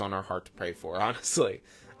God puts on our heart to pray for, honestly.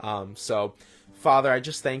 So, Father, I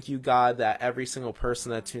just thank you, God, that every single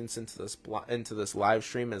person that tunes into this live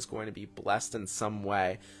stream is going to be blessed in some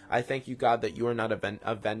way. I thank you, God, that you are not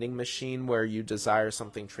a vending machine where you desire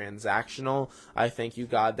something transactional. I thank you,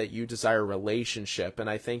 God, that you desire relationship. And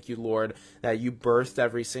I thank you, Lord, that you birthed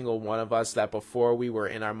every single one of us, that before we were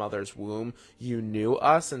in our mother's womb, you knew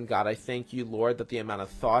us. And God, I thank you, Lord, that the amount of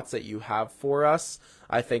thoughts that you have for us,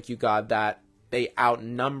 I thank you, God, that they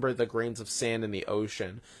outnumber the grains of sand in the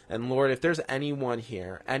ocean. And Lord, if there's anyone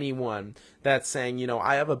here, anyone that's saying,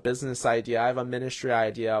 I have a business idea, I have a ministry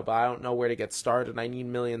idea, but I don't know where to get started, I need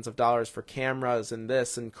millions of dollars for cameras and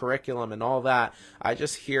this and curriculum and all that, I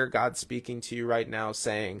just hear God speaking to you right now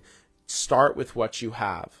saying, start with what you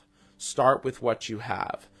have. Start with what you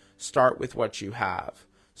have. Start with what you have.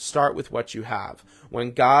 Start with what you have.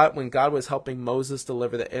 When God was helping Moses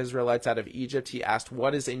deliver the Israelites out of Egypt, he asked,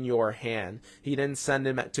 what is in your hand? He didn't send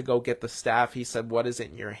him to go get the staff. He said, what is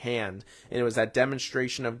in your hand? And it was that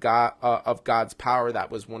demonstration of God's power that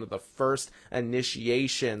was one of the first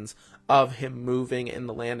initiations of him moving in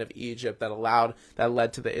the land of Egypt that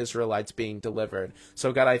led to the Israelites being delivered.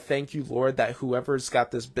 So God, I thank you, Lord, that whoever's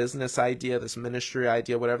got this business idea, this ministry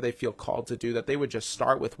idea, whatever they feel called to do, that they would just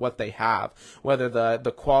start with what they have, whether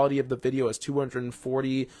the quality of the video is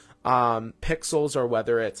 240 pixels or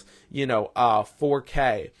whether it's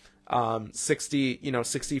 4K,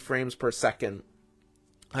 60 frames per second.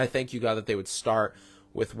 I thank you, God, that they would start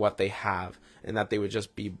with what they have and that they would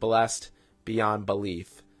just be blessed beyond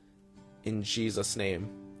belief. In Jesus'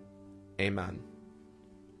 name, amen.